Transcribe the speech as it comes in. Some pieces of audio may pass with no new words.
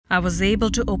I was able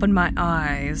to open my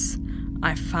eyes.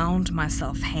 I found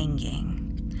myself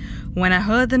hanging. When I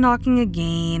heard the knocking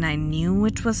again, I knew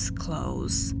it was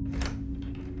close.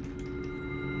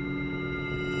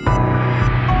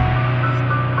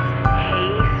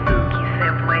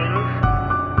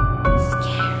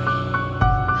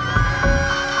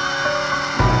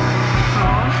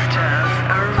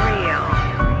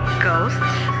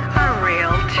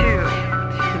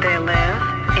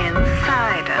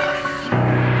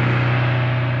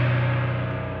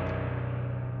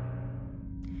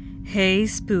 Hey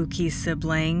spooky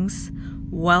siblings,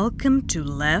 welcome to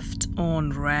Left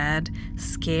on Red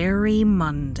Scary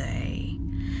Monday.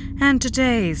 And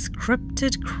today's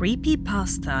Cryptid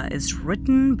Creepypasta is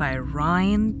written by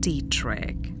Ryan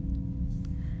Deitrick.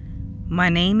 My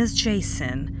name is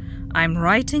Jason. I'm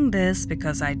writing this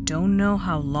because I don't know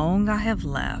how long I have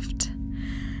left.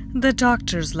 The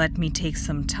doctors let me take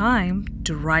some time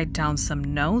to write down some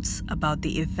notes about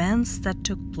the events that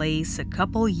took place a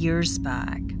couple years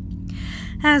back.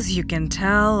 As you can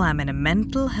tell, I'm in a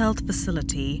mental health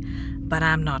facility, but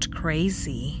I'm not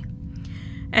crazy.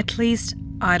 At least,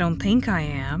 I don't think I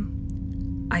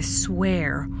am. I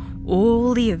swear,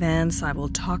 all the events I will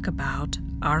talk about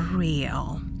are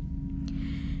real.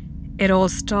 It all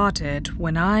started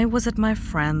when I was at my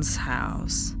friend's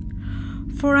house.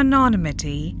 For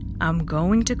anonymity, I'm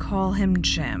going to call him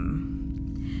Jim.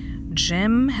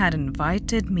 Jim had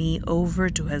invited me over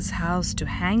to his house to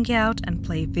hang out and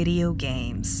play video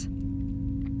games.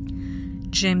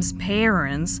 Jim's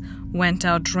parents went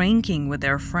out drinking with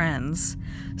their friends,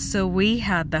 so we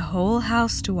had the whole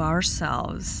house to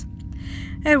ourselves.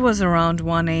 It was around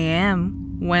 1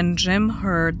 a.m. when Jim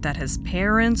heard that his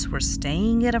parents were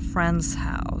staying at a friend's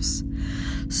house,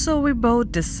 so we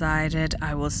both decided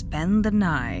I will spend the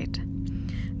night.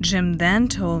 Jim then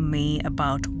told me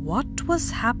about what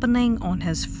was happening on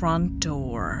his front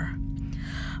door,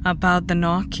 about the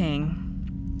knocking.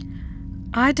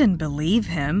 I didn't believe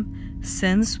him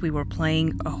since we were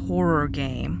playing a horror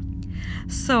game,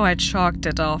 so I chalked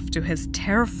it off to his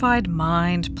terrified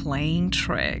mind playing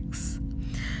tricks.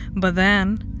 But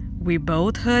then we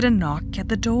both heard a knock at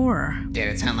the door. Did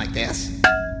it sound like this?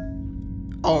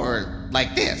 Or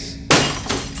like this?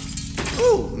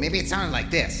 Ooh, maybe it sounded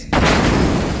like this.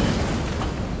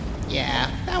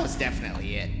 Yeah, that was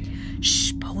definitely it.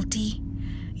 Shh, Polty.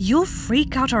 You'll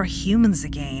freak out our humans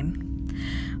again.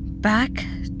 Back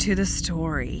to the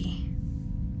story.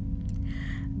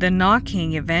 The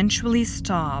knocking eventually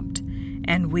stopped,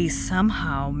 and we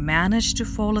somehow managed to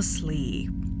fall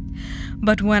asleep.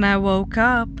 But when I woke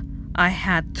up, I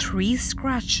had 3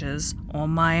 scratches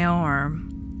on my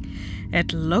arm.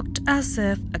 It looked as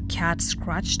if a cat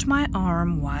scratched my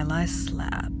arm while I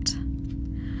slept.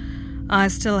 I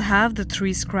still have the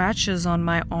 3 scratches on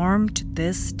my arm to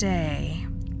this day.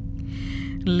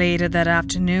 Later that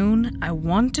afternoon, I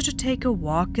wanted to take a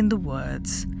walk in the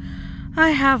woods.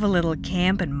 I have a little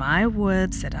camp in my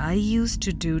woods that I used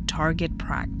to do target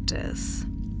practice.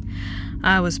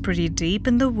 I was pretty deep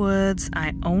in the woods.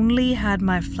 I only had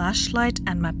my flashlight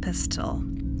and my pistol.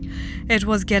 It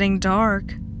was getting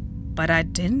dark, but I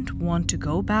didn't want to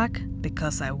go back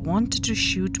because I wanted to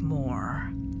shoot more.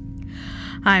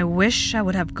 I wish I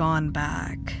would have gone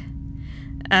back.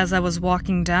 As I was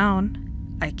walking down,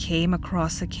 I came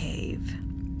across a cave.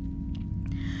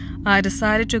 I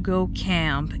decided to go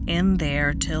camp in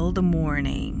there till the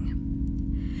morning.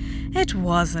 It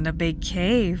wasn't a big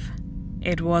cave.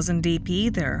 It wasn't deep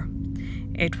either.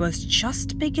 It was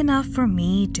just big enough for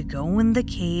me to go in the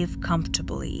cave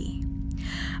comfortably.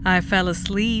 I fell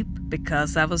asleep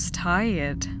because I was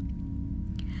tired.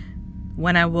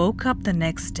 When I woke up the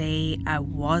next day, I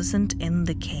wasn't in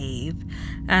the cave,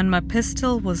 and my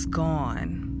pistol was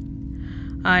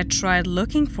gone. I tried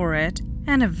looking for it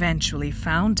and eventually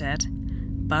found it,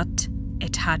 but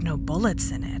it had no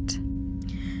bullets in it.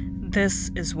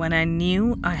 This is when I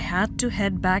knew I had to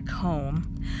head back home,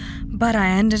 but I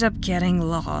ended up getting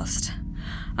lost.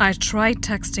 I tried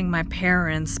texting my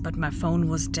parents, but my phone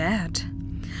was dead.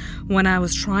 When I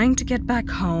was trying to get back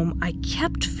home, I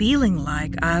kept feeling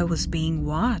like I was being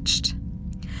watched.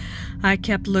 I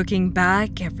kept looking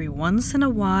back every once in a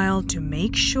while to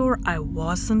make sure I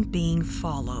wasn't being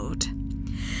followed.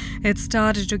 It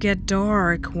started to get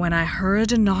dark when I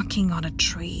heard a knocking on a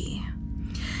tree.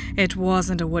 It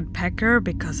wasn't a woodpecker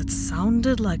because it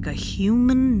sounded like a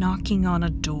human knocking on a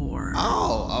door.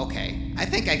 Oh, okay. I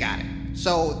think I got it.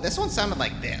 So this one sounded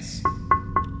like this.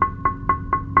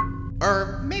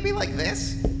 Or maybe like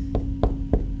this?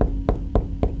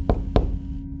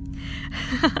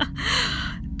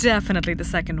 Definitely the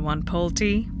second one,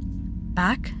 Polty.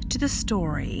 Back to the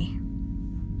story.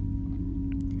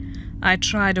 I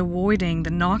tried avoiding the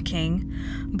knocking,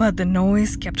 but the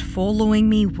noise kept following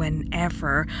me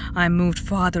whenever I moved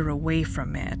farther away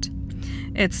from it.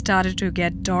 It started to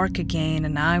get dark again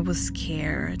and I was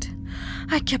scared.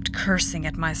 I kept cursing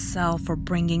at myself for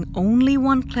bringing only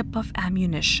one clip of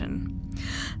ammunition.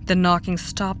 The knocking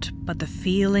stopped, but the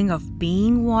feeling of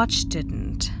being watched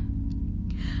didn't.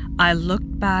 I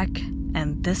looked back,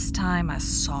 and this time I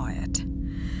saw it.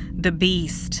 The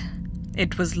beast.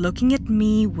 It was looking at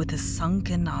me with its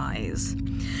sunken eyes.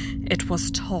 It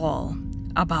was tall,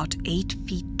 about 8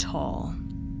 feet tall.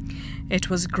 It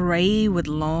was gray with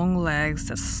long legs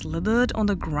that slithered on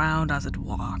the ground as it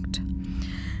walked.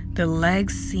 The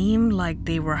legs seemed like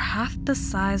they were half the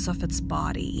size of its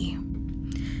body.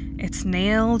 Its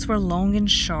nails were long and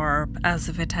sharp, as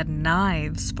if it had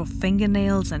knives for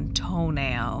fingernails and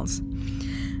toenails.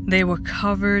 They were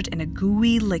covered in a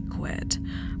gooey liquid,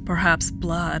 perhaps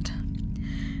blood.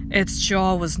 Its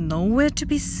jaw was nowhere to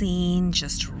be seen,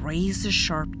 just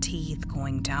razor-sharp teeth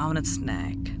going down its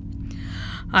neck.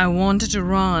 I wanted to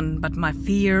run, but my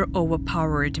fear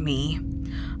overpowered me.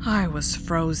 I was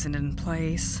frozen in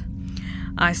place.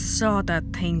 I saw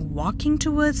that thing walking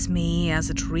towards me as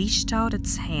it reached out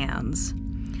its hands.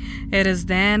 It is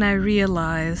then I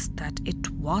realized that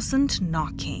it wasn't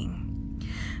knocking.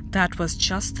 That was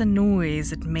just the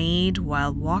noise it made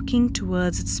while walking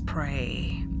towards its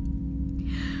prey.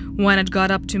 When it got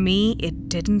up to me, it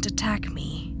didn't attack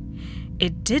me.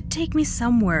 It did take me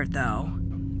somewhere, though.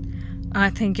 I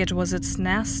think it was its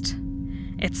nest.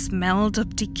 It smelled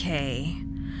of decay.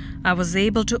 I was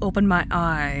able to open my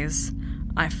eyes.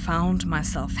 I found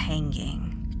myself hanging.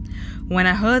 When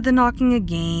I heard the knocking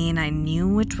again, I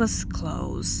knew it was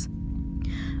close.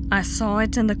 I saw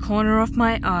it in the corner of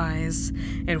my eyes.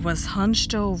 It was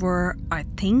hunched over. I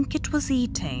think it was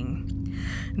eating.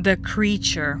 The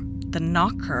creature, the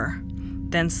knocker,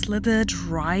 then slithered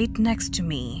right next to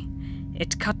me.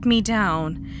 It cut me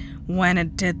down. When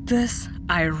it did this,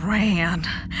 I ran.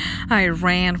 I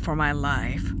ran for my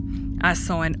life. I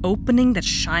saw an opening that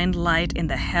shined light in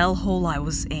the hellhole I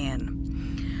was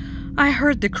in. I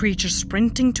heard the creature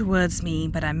sprinting towards me,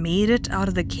 but I made it out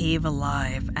of the cave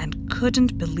alive and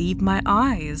couldn't believe my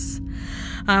eyes.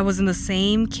 I was in the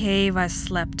same cave I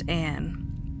slept in.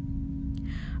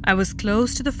 I was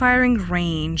close to the firing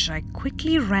range. I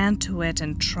quickly ran to it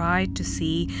and tried to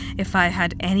see if I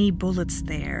had any bullets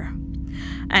there.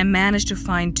 I managed to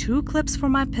find 2 clips for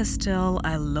my pistol.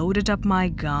 I loaded up my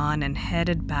gun and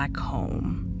headed back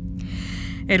home.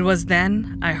 It was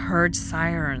then I heard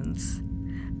sirens.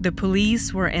 The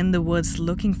police were in the woods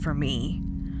looking for me.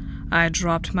 I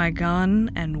dropped my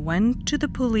gun and went to the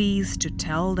police to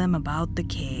tell them about the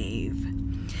cave.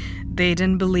 They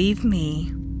didn't believe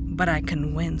me, but I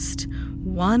convinced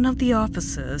one of the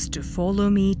officers to follow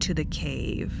me to the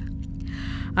cave.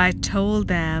 I told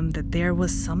them that there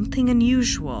was something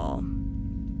unusual.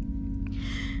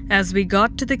 As we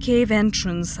got to the cave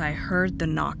entrance, I heard the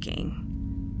knocking.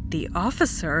 The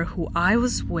officer who I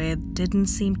was with didn't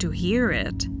seem to hear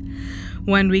it.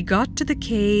 When we got to the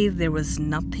cave, there was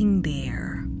nothing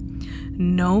there.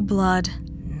 No blood,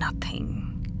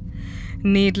 nothing.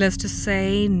 Needless to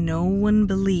say, no one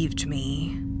believed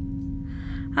me.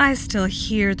 I still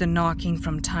hear the knocking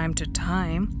from time to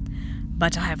time,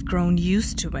 but I have grown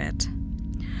used to it.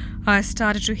 I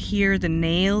started to hear the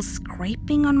nails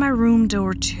scraping on my room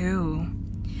door too.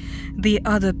 The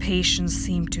other patients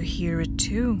seemed to hear it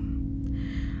too.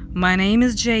 My name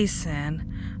is Jason.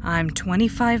 I'm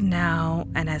 25 now,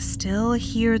 and I still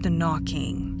hear the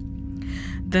knocking.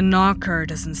 The knocker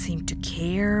doesn't seem to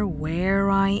care where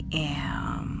I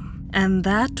am. And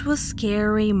that was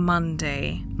Scary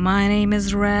Monday. My name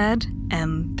is Red,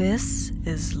 and this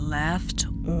is Left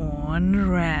on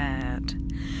Red.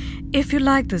 If you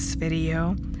like this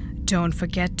video, don't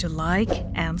forget to like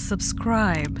and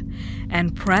subscribe,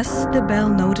 and press the bell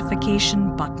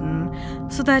notification button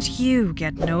so that you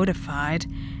get notified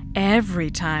every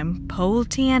time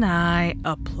Polty and I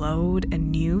upload a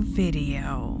new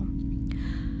video.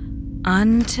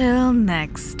 Until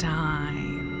next time.